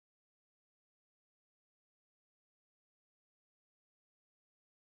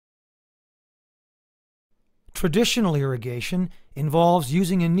Traditional irrigation involves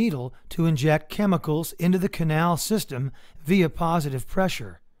using a needle to inject chemicals into the canal system via positive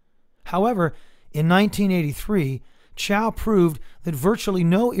pressure. However, in 1983, Chow proved that virtually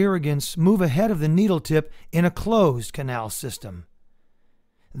no irrigants move ahead of the needle tip in a closed canal system.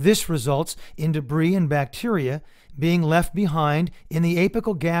 This results in debris and bacteria being left behind in the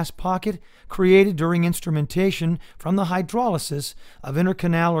apical gas pocket created during instrumentation from the hydrolysis of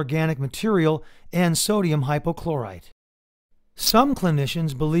intercanal organic material and sodium hypochlorite. Some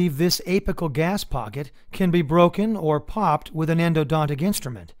clinicians believe this apical gas pocket can be broken or popped with an endodontic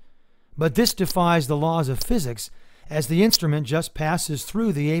instrument, but this defies the laws of physics, as the instrument just passes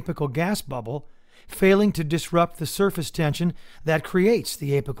through the apical gas bubble, failing to disrupt the surface tension that creates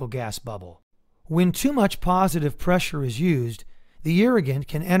the apical gas bubble. When too much positive pressure is used, the irrigant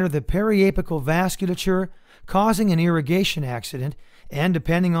can enter the periapical vasculature, causing an irrigation accident, and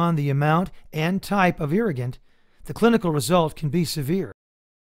depending on the amount and type of irrigant, the clinical result can be severe.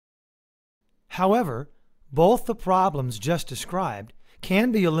 However, both the problems just described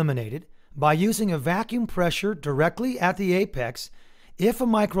can be eliminated by using a vacuum pressure directly at the apex if a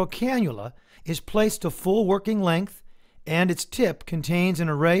microcannula is placed to full working length and its tip contains an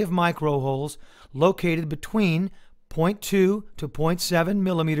array of microholes located between 0.2 to 0.7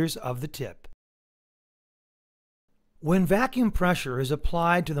 millimeters of the tip. When vacuum pressure is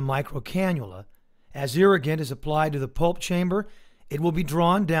applied to the microcannula, as irrigant is applied to the pulp chamber, it will be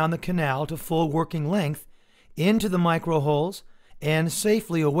drawn down the canal to full working length into the microholes and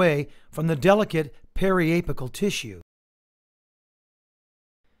safely away from the delicate periapical tissue.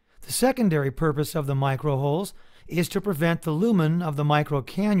 The secondary purpose of the microholes is to prevent the lumen of the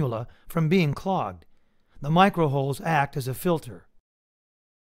microcannula from being clogged. The microholes act as a filter.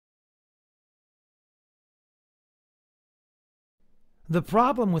 The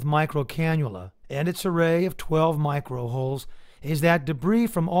problem with microcannula and its array of 12 microholes is that debris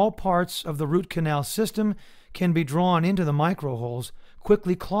from all parts of the root canal system can be drawn into the microholes,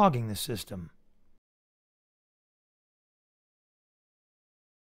 quickly clogging the system.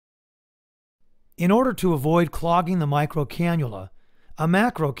 In order to avoid clogging the microcannula, a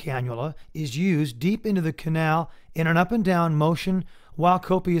macrocannula is used deep into the canal in an up and down motion while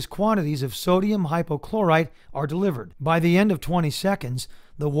copious quantities of sodium hypochlorite are delivered. By the end of 20 seconds,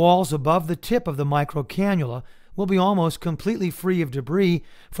 the walls above the tip of the microcannula will be almost completely free of debris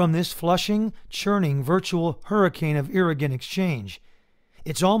from this flushing, churning virtual hurricane of irrigant exchange.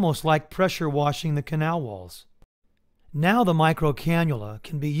 It's almost like pressure washing the canal walls. Now the microcannula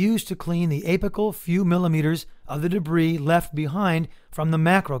can be used to clean the apical few millimeters of the debris left behind from the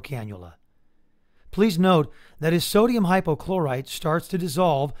macrocannula. Please note that as sodium hypochlorite starts to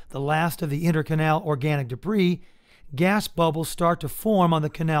dissolve the last of the intercanal organic debris, gas bubbles start to form on the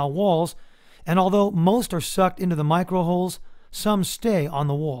canal walls, and although most are sucked into the microholes, some stay on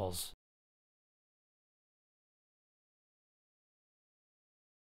the walls.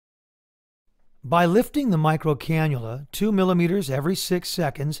 By lifting the microcannula 2 millimeters every 6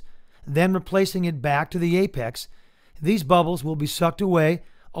 seconds, then replacing it back to the apex, these bubbles will be sucked away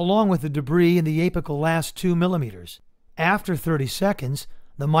along with the debris in the apical last 2 millimeters. After 30 seconds,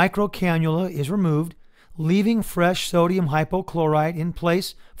 the microcannula is removed, leaving fresh sodium hypochlorite in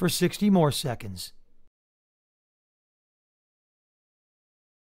place for 60 more seconds.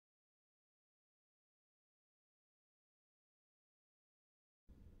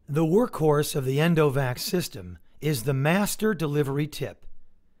 The workhorse of the EndoVac system is the master delivery tip.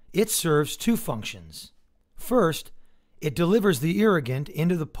 It serves two functions. First, it delivers the irrigant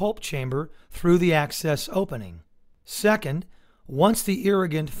into the pulp chamber through the access opening. Second, once the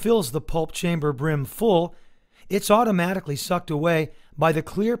irrigant fills the pulp chamber brim full, it's automatically sucked away by the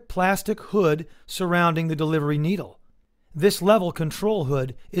clear plastic hood surrounding the delivery needle. This level control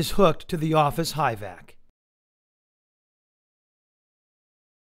hood is hooked to the office high vac.